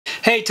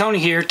Hey, Tony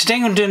here. Today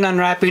I'm going to do an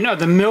unwrapping of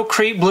the Mill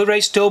Creek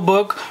Blu-ray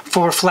Steelbook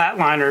for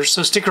Flatliners,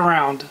 so stick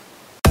around.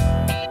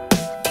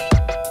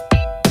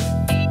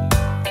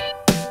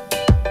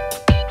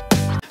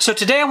 So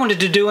today I wanted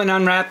to do an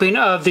unwrapping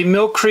of the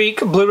Mill Creek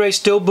Blu-ray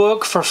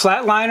Steelbook for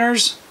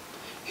Flatliners.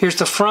 Here's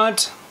the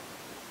front,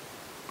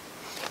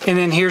 and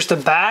then here's the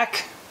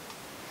back.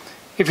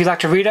 If you'd like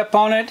to read up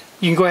on it,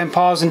 you can go ahead and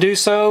pause and do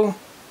so.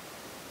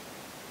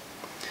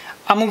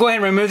 I'm going to go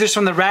ahead and remove this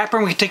from the wrapper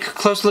and we can take a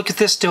close look at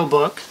this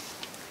Steelbook.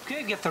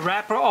 Okay, get the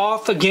wrapper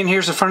off. Again,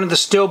 here's the front of the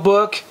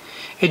Steelbook.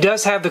 It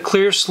does have the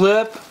clear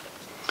slip.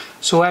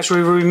 So as we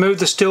remove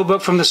the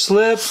Steelbook from the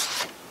slip,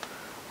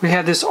 we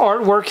have this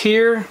artwork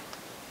here.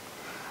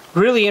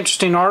 Really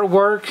interesting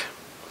artwork.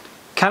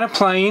 Kind of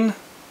plain.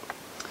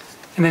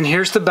 And then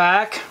here's the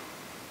back.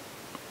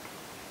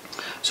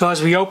 So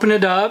as we open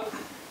it up,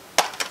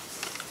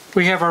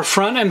 we have our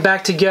front and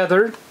back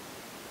together.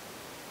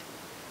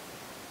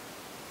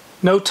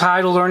 No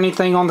title or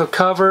anything on the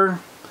cover.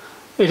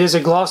 It is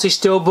a glossy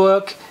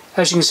Steelbook.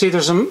 As you can see,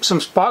 there's some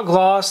spot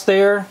gloss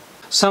there.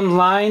 Some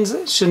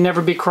lines should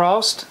never be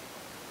crossed.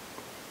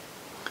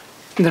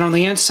 And then on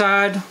the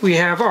inside, we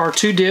have our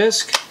two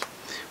discs.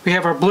 We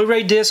have our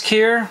Blu-ray disc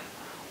here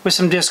with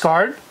some disc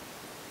art.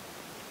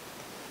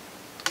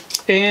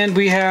 And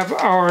we have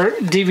our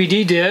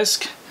DVD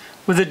disc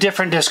with a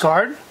different disc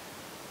art.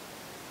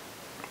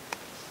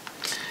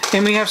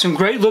 And we have some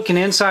great looking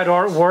inside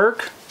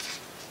artwork.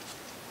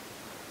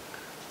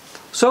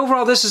 So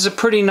overall, this is a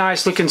pretty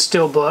nice looking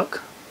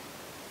Steelbook.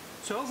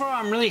 So overall,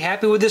 I'm really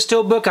happy with this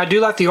Steelbook. I do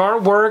like the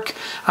artwork.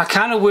 I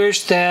kind of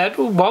wish that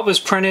what was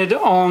printed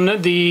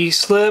on the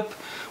slip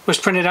was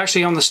printed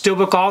actually on the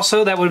Steelbook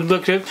also. That would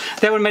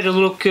have made it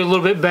look a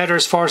little bit better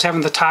as far as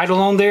having the title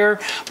on there.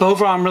 But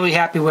overall, I'm really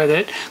happy with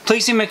it.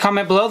 Please leave me a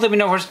comment below. Let me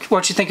know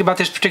what you think about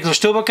this particular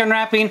Steelbook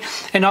unwrapping,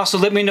 and also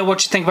let me know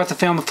what you think about the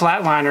film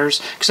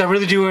Flatliners, because I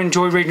really do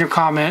enjoy reading your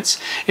comments.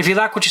 If you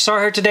like what you saw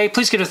here today,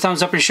 please give it a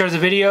thumbs up and share the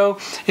video.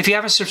 If you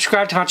haven't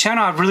subscribed to my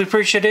channel, I'd really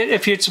appreciate it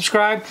if you'd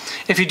subscribe.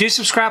 If you do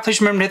subscribe,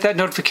 please remember to hit that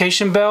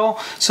notification bell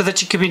so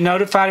that you can be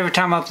notified every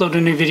time I upload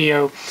a new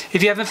video.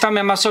 If you haven't found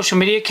me on my social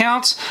media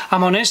accounts,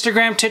 I'm on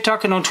Instagram,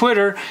 TikTok, and on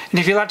Twitter. And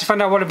if you'd like to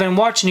find out what I've been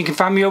watching, you can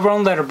find me over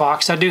on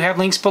Letterboxd. I do have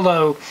links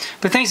below.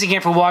 But thanks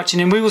again for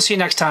watching, and we will see you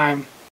next time.